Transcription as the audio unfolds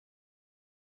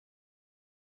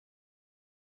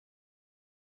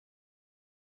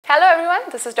Hello everyone,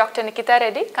 this is Dr. Nikitha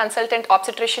Reddy, Consultant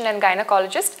Obstetrician and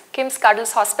Gynecologist, KIMS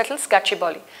Cuddles Hospitals,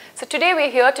 Gachibowli. So today we're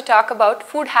here to talk about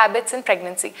food habits in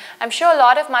pregnancy. I'm sure a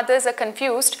lot of mothers are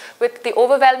confused with the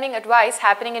overwhelming advice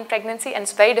happening in pregnancy, and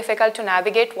it's very difficult to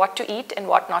navigate what to eat and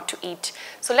what not to eat.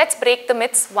 So let's break the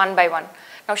myths one by one.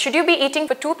 Now, should you be eating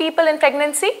for 2 people in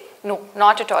pregnancy? No,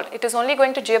 not at all. It is only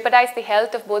going to jeopardize the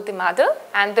health of both the mother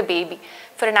and the baby.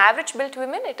 For an average built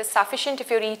woman, it is sufficient if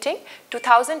you're eating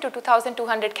 2000 to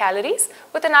 2200 calories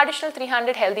with an additional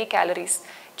 300 healthy calories.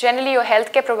 Generally, your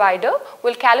healthcare provider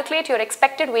will calculate your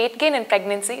expected weight gain in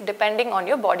pregnancy depending on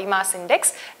your body mass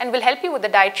index and will help you with the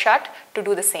diet chart to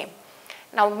do the same.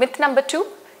 Now, myth number 2,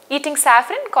 eating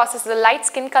saffron causes a light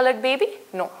skin colored baby?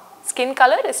 No. Skin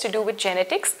color is to do with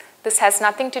genetics. This has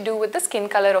nothing to do with the skin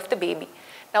color of the baby.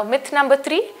 Now, myth number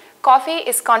 3, coffee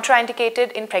is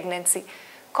contraindicated in pregnancy.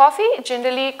 Coffee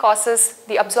generally causes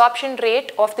the absorption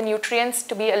rate of the nutrients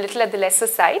to be a little at the lesser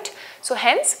side. So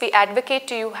hence, we advocate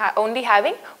to you only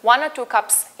having 1 or 2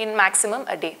 cups in maximum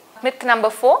a day. Myth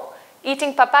number 4,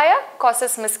 eating papaya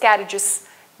causes miscarriages.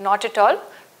 Not at all.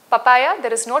 Papaya,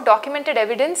 there is no documented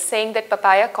evidence saying that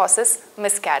papaya causes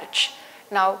miscarriage.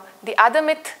 Now, the other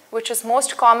myth, which is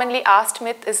most commonly asked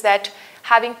myth, is that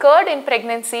having curd in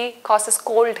pregnancy causes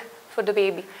cold for the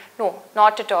baby. No,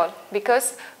 not at all,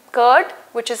 because curd,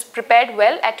 which is prepared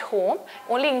well at home,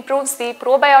 only improves the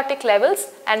probiotic levels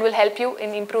and will help you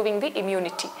in improving the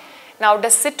immunity. Now,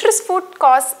 does citrus fruit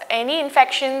cause any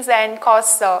infections and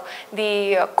cause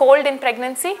the cold in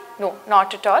pregnancy? No,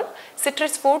 not at all.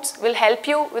 Citrus fruits will help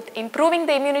you with improving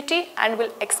the immunity and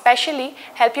will especially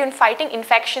help you in fighting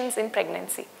infections in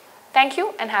pregnancy. Thank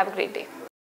you and have a great day.